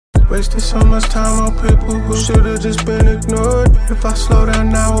Wasted so much time on people who should've just been ignored. If I slow down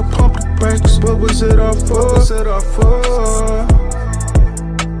now, I'll pump the brakes. What was it all for? What was it all for?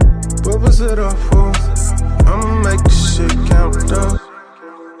 What was it all for? I'ma make this shit count, though.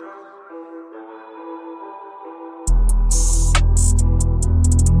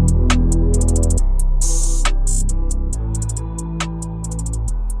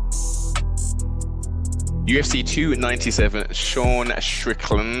 UFC 297, Sean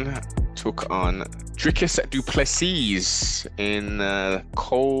Strickland took on Dricus du Plessis in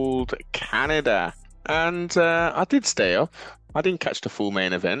cold Canada. And I did stay up. I didn't catch the full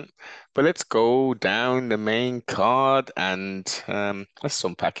main event, but let's go down the main card and let's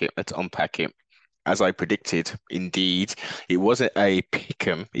unpack it. Let's unpack it. As I predicted, indeed, it wasn't a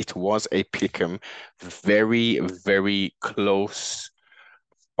pick'em. It was a pick'em. Very, very close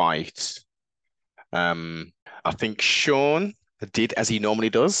fight. I think Sean did as he normally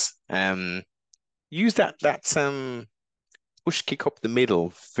does. Use that push kick up the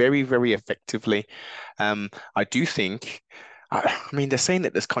middle very, very effectively. I do think. I mean, they're saying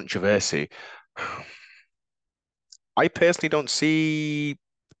that there's controversy. I personally don't see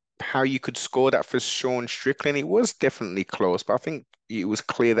how you could score that for Sean Strickland. It was definitely close, but I think it was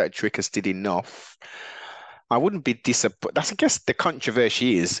clear that Dricus did enough. I wouldn't be disappointed. That's, I guess, the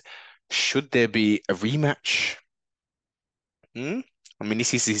controversy is, should there be a rematch? I mean,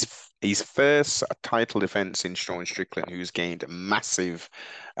 this is his first title defense in Sean Strickland, who's gained massive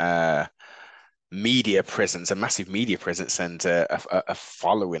media presence, a massive media presence, and a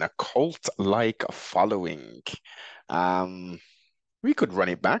following, a cult-like following. We could run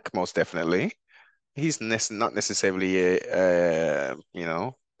it back, most definitely. He's not necessarily,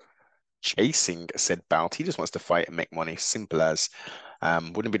 chasing said bout. He just wants to fight and make money. Simple as.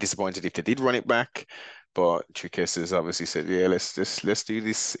 Wouldn't be disappointed if they did run it back. But Dricus has obviously said, yeah, let's do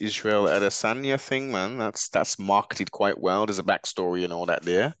this Israel Adesanya thing, man. That's marketed quite well. There's a backstory and all that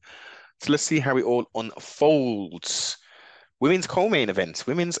there. So let's see how it all unfolds. Women's co-main events.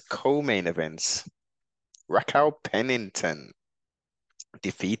 Raquel Pennington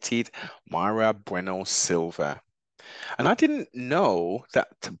defeated Mayra Bueno Silva. And I didn't know that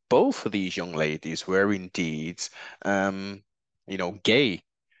both of these young ladies were indeed, gay.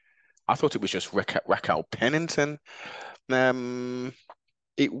 I thought it was just Raquel Pennington.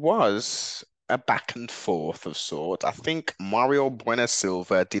 It was a back and forth of sort. I think Mario Buena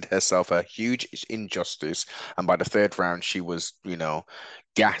Silva did herself a huge injustice, and by the third round, she was,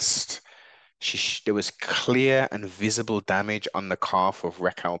 gassed. There was clear and visible damage on the calf of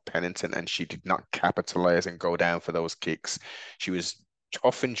Raquel Pennington, and she did not capitalize and go down for those kicks. She was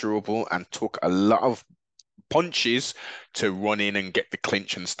tough and durable and took a lot of punches to run in and get the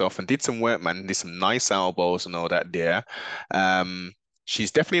clinch and stuff, and did some work, man. Did some nice elbows and all that there.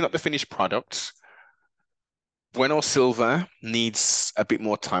 She's definitely not the finished product. Bueno Silva needs a bit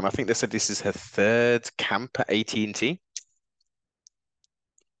more time. I think they said this is her third camp at AT&T.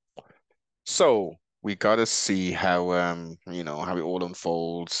 So we gotta see how how it all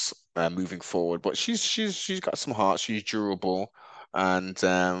unfolds moving forward. But she's got some heart. She's durable, and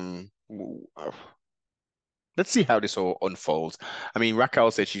let's see how this all unfolds. I mean,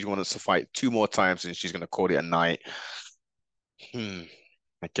 Raquel said she wants to fight two more times, and she's gonna call it a night.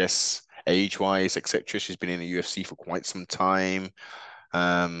 I guess age-wise, etc. She's been in the UFC for quite some time.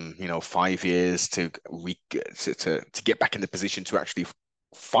 5 years to get back in the position to actually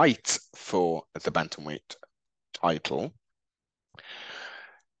fight for the bantamweight title.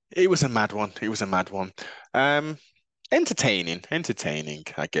 It was a mad one. Entertaining.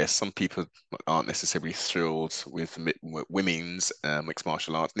 I guess some people aren't necessarily thrilled with women's mixed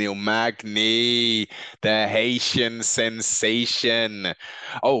martial arts. Neil Magny, the Haitian sensation.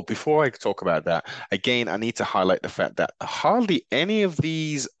 Oh, before I talk about that, again, I need to highlight the fact that hardly any of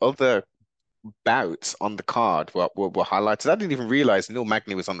these other bouts on the card were highlighted. I didn't even realize Neil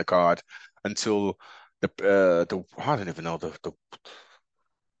Magny was on the card until the I don't even know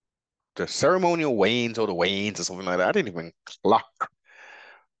the ceremonial weigh-ins or the weigh-ins or something like that. I didn't even clock.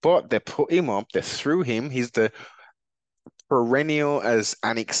 But they put him up, they threw him. He's the perennial, as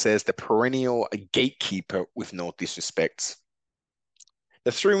Anik says, the perennial gatekeeper with no disrespect.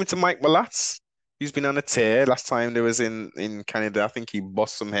 They threw him to Mike Malats. He's been on a tear. Last time there was in Canada, I think he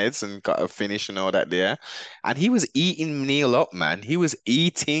bossed some heads and got a finish and all that there. And he was eating Neil up, man. He was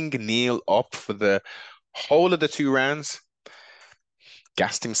eating Neil up for the whole of the 2 rounds.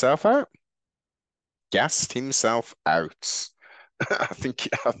 Gassed himself out. I think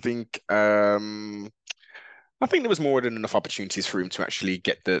there was more than enough opportunities for him to actually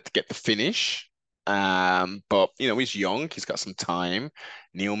get the finish. But he's young, he's got some time.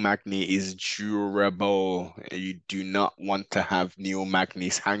 Neil Magny is durable. You do not want to have Neil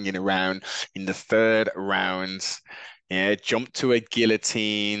Magny's hanging around in the third round. Yeah, jump to a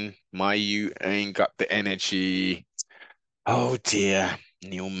guillotine. You ain't got the energy. Oh dear.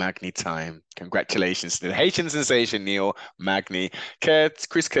 Neil Magny time. Congratulations to the Haitian sensation, Neil Magny.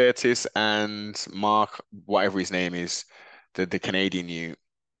 Chris Curtis and Mark, whatever his name is, the Canadian you.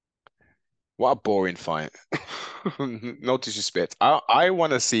 What a boring fight. No disrespect. I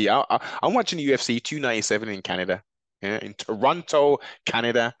want to see. I'm watching UFC 297 in Canada. Yeah, in Toronto,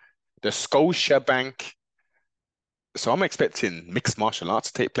 Canada, the Scotia Bank. So I'm expecting mixed martial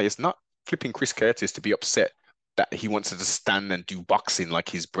arts to take place, not flipping Chris Curtis to be upset that he wants to just stand and do boxing like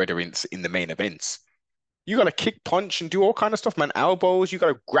his brethren in the main events. You got to kick, punch, and do all kind of stuff, man. Elbows. You got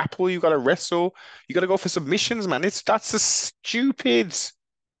to grapple. You got to wrestle. You got to go for submissions, man. That's just stupid.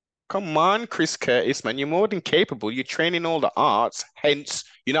 Come on, Chris Curtis, man. You're more than capable. You're training all the arts. Hence,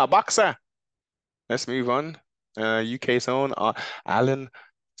 you're not a boxer. Let's move on. UK's own Alan,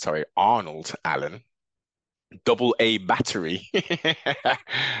 sorry, Arnold Allen, double A battery,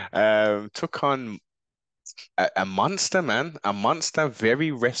 took on a monster, man. A monster,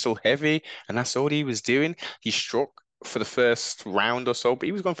 very wrestle heavy, and that's all he was doing. He struck for the first round or so, but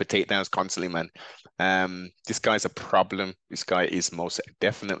he was going for takedowns constantly, man. This guy's a problem. This guy is most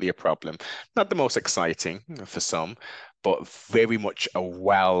definitely a problem. Not the most exciting for some, but very much a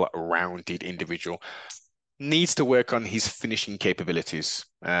well-rounded individual. Needs to work on his finishing capabilities.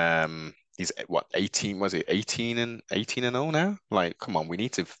 He's what 18 was it 18 and 0 now? Like, come on, we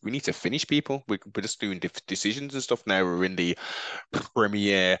need to finish people. We're just doing decisions and stuff now. We're in the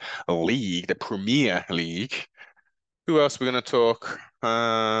Premier League. Who else we're gonna talk?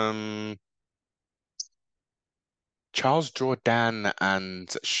 Charles Jourdain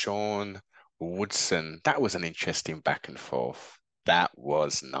and Sean Woodson. That was an interesting back and forth. That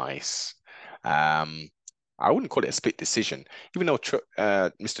was nice. Um, I wouldn't call it a split decision, even though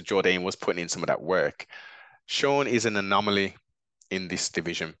Mr. Jourdain was putting in some of that work. Sean is an anomaly in this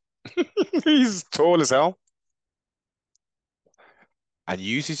division. He's tall as hell and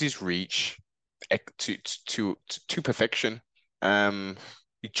uses his reach to perfection. Um,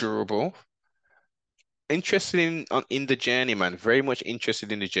 Durable. Interested in the journey, man. Very much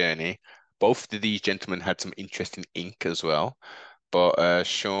interested in the journey. Both of these gentlemen had some interesting ink as well, but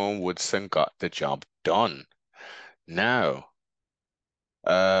Sean Woodson got the job done. Now,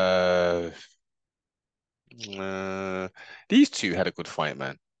 uh, uh, these two had a good fight,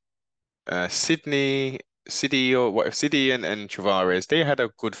 man. Sydney or what? Sydney and Travares, they had a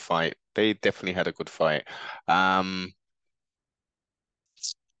good fight. They definitely had a good fight. Um,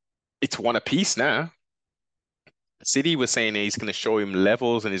 it's one apiece now. City was saying he's going to show him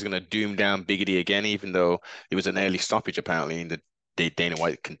levels and he's going to doom down Biggity again, even though it was an early stoppage apparently in the Dana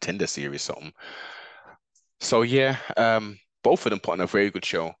White Contender Series something. So yeah, both of them put on a very good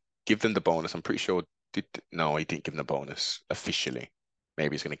show. Give them the bonus. I'm pretty sure no, he didn't give them the bonus officially.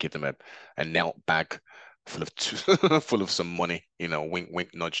 Maybe he's going to give them a knelt bag full of full of some money. Wink, wink,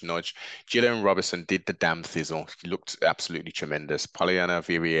 nudge, nudge. Gillian Robertson did the damn thizzle. She looked absolutely tremendous. Poliana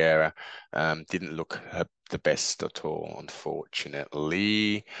Vieira didn't look the best at all,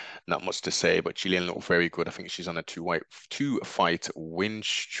 unfortunately. Not much to say, but Gillian looked very good. I think she's on a two-fight win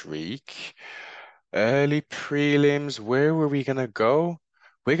streak. Early prelims, where were we gonna go?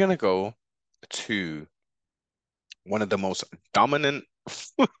 We're gonna go to one of the most dominant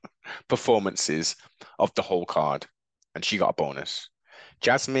performances of the whole card, and she got a bonus.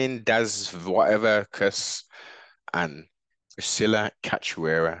 Jasmine Daz whatever Cuss and Priscilla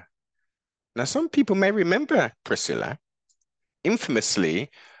Cachoeira. Now, some people may remember Priscilla infamously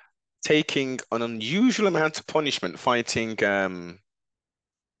taking an unusual amount of punishment fighting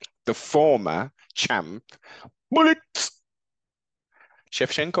the former champ Bullet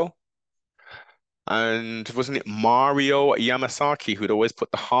Shevchenko. And wasn't it Mario Yamasaki who'd always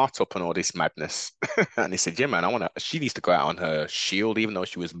put the heart up on all this madness? And he said, yeah, man, she needs to go out on her shield, even though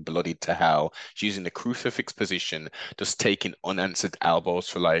she was bloodied to hell. She's using the crucifix position, just taking unanswered elbows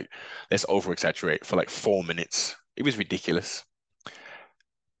for let's over exaggerate, for 4 minutes. It was ridiculous.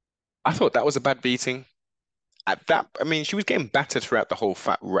 I thought that was a bad beating. I mean, she was getting battered throughout the whole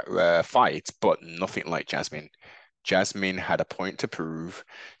fight, but nothing like Jasmine. Jasmine had a point to prove.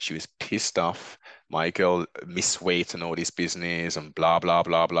 She was pissed off. My girl missed weight and all this business and blah, blah,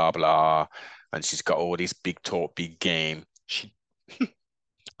 blah, blah, blah. And she's got all this big talk, big game.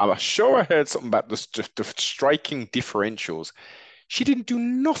 I'm sure I heard something about the striking differentials. She didn't do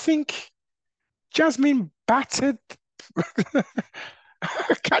nothing. Jasmine battered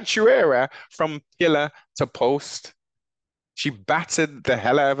Cachoeira from pillar to post. She battered the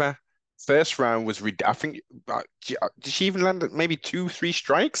hell out of her. First round was, I think, did she even land maybe two, three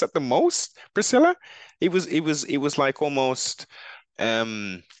strikes at the most, Priscilla? It was like almost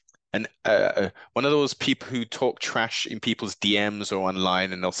um and one of those people who talk trash in people's DMs or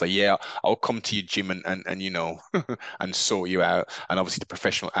online, and they'll say, "Yeah, I'll come to your gym and and sort you out." And obviously, the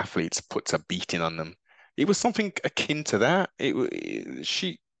professional athletes puts a beating on them. It was something akin to that.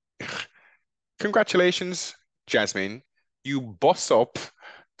 She, congratulations, Jasmine. You boss up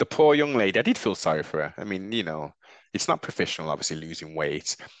the poor young lady. I did feel sorry for her. I mean, it's not professional, obviously, losing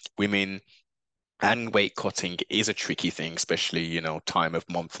weight. Women and weight cutting is a tricky thing, especially, time of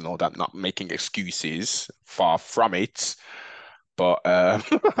month and all that. Not making excuses, far from it. But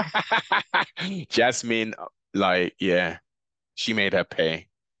Jasmine, like, yeah, she made her pay,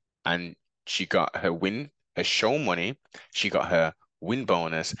 and she got her win, her show money. She got her win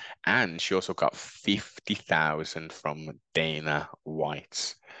bonus, and she also got 50,000 from Dana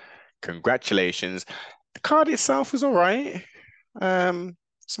White. Congratulations. The card itself was all right. Some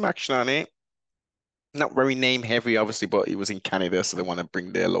action on it. Not very name heavy, obviously, but it was in Canada, so they want to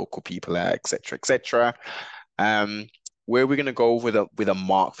bring their local people out, etc., etc. Um, where we're gonna go with a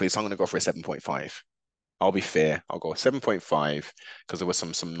mark for this, I'm gonna go for a 7.5. I'll be fair. I'll go 7.5 because there were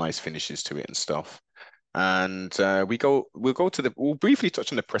some nice finishes to it and stuff. And we'll briefly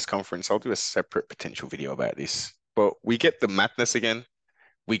touch on the press conference. I'll do a separate potential video about this. But we get the madness again.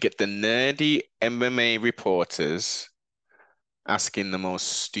 We get the nerdy MMA reporters asking the most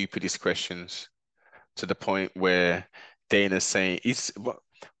stupidest questions, to the point where Dana's saying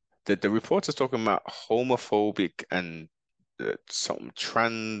the reporter's talking about homophobic and some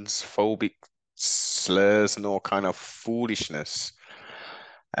transphobic slurs and all kind of foolishness.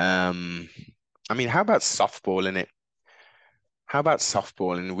 Um, I mean, how about softball in it? How about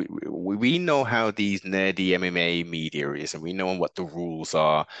softball? And we know how these nerdy MMA media is, and we know what the rules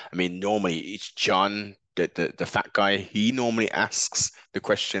are. I mean, normally it's John, the fat guy. He normally asks the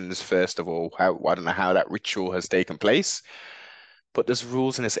questions first of all. I don't know how that ritual has taken place, but there's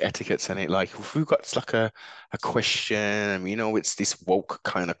rules and there's etiquettes in it. Like if we've got like a question, and it's this woke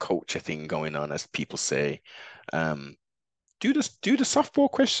kind of culture thing going on, as people say. Um, do the softball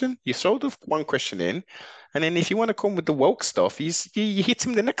question. You throw the one question in, and then if you want to come with the woke stuff, you hit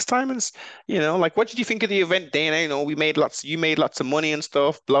him the next time, and like, what did you think of the event, Dana? You made lots of money and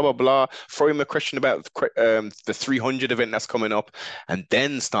stuff, blah blah blah. Throw him a question about the 300 event that's coming up, and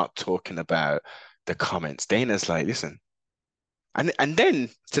then start talking about the comments. Dana's like, listen, and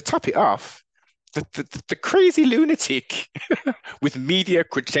then to top it off, the crazy lunatic with media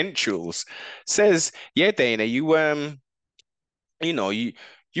credentials says, "Yeah, Dana, you've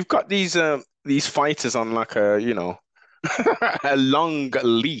got these fighters on like a a long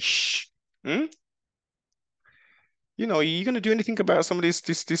leash. Hmm? Are you gonna do anything about some of this?"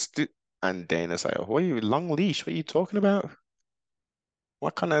 And Dana's like, "What are you, long leash? What are you talking about?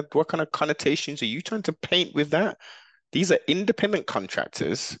 What kind of connotations are you trying to paint with that? These are independent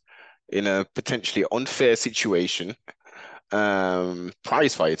contractors in a potentially unfair situation.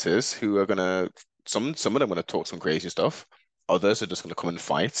 Prize fighters who are gonna some of them gonna talk some crazy stuff. Others are just gonna come and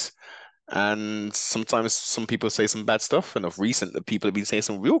fight. And sometimes some people say some bad stuff, and of recent, the people have been saying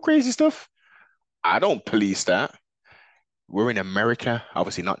some real crazy stuff. I don't police that. We're in America,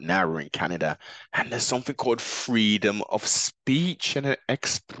 obviously not now, we're in Canada, and there's something called freedom of speech and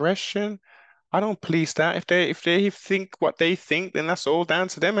expression. I don't police that. If they think what they think, then that's all down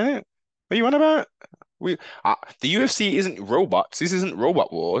to them, innit? What are you on about? The UFC isn't robots. This isn't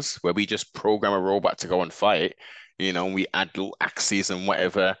Robot Wars where we just program a robot to go and fight. We add little axes and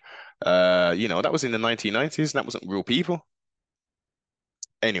whatever. That was in the 1990s, and that wasn't real people.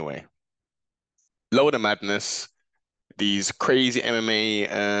 Anyway, load of madness. These crazy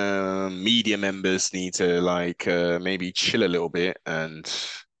MMA media members need to like maybe chill a little bit, and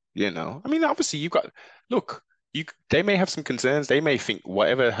I mean, obviously look, they may have some concerns. They may think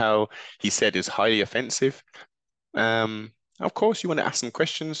whatever how he said is highly offensive. Of course, you want to ask some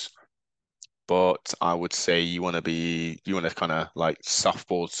questions, but I would say you want to kind of like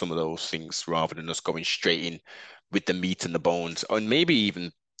softball some of those things rather than just going straight in with the meat and the bones, and maybe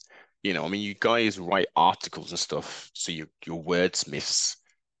even, I mean, you guys write articles and stuff, so your wordsmiths.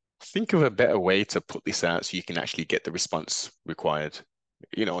 Think of a better way to put this out so you can actually get the response required.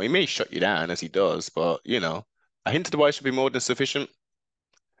 He may shut you down as he does, but a hint of the wise should be more than sufficient.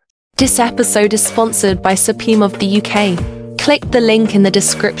 This episode is sponsored by Supreme of the UK. Click the link in the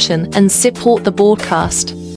description and support the broadcast.